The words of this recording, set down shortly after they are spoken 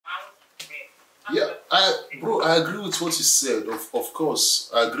Yeah, bro, I agree with what you said. Of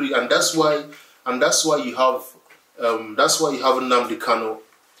course, I agree, and that's why you have Nnamdi Kanu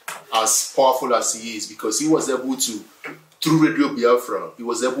as powerful as he is, because he was able to, through Radio Biafra, he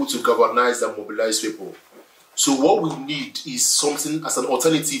was able to galvanize and mobilize people. So what we need is something as an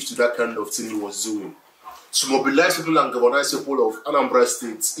alternative to that kind of thing he was doing, to mobilize people and galvanize people of Anambra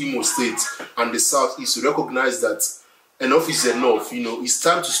State, Imo State, and the Southeast to recognize that enough is enough. You know, it's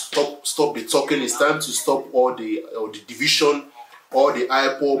time to stop the talking. It's time to stop all the division, all the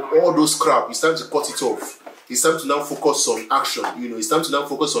IPOB, all those crap. It's time to cut it off. It's time to now focus on action. You know, it's time to now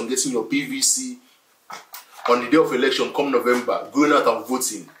focus on getting your PVC on the day of election, come November, going out and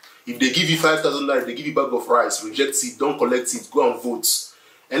voting. If they give you 5,000 naira, they give you a bag of rice, reject it, don't collect it, go and vote.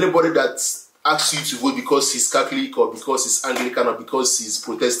 Anybody that asks you to vote because he's Catholic or because he's Anglican or because he's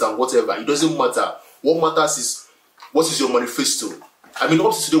Protestant, whatever, it doesn't matter. What matters is, what is your manifesto? I mean,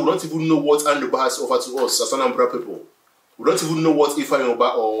 up to today, we don't even know what Andoba has to offer to us as Anambra people. We don't even know what Ifeanyi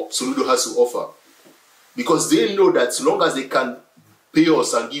or Soludo has to offer. Because they know that so long as they can pay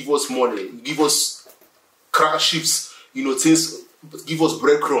us and give us money, give us crash ships, you know, things, give us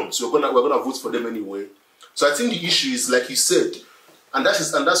breadcrumbs, we're gonna vote for them anyway. So I think the issue is, like you said, and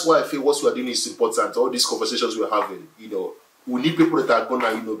that's why I feel what we are doing is important. All these conversations we're having, you know, we need people that are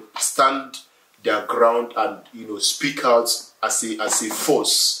gonna, you know, stand their ground and, you know, speak out as a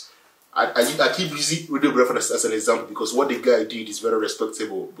force. I keep using Radio Biafra as an example because what the guy did is very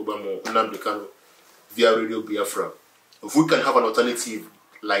respectable. Nnamdi Kanu via Radio Biafra. If we can have an alternative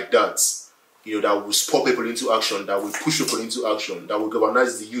like that, you know, that will spur people into action, that will push people into action, that will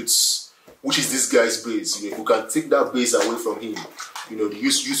galvanize the youths, which is this guy's base. You know, if we can take that base away from him, you know, the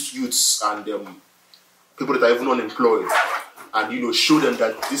youths and people that are even unemployed, and, you know, show them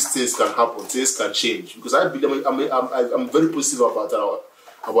that these things can happen, things can change. Because I'm very positive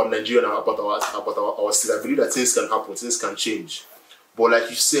about Nigeria and about our state. I believe that things can happen, things can change. But like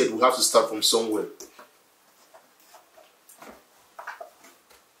you said, we have to start from somewhere.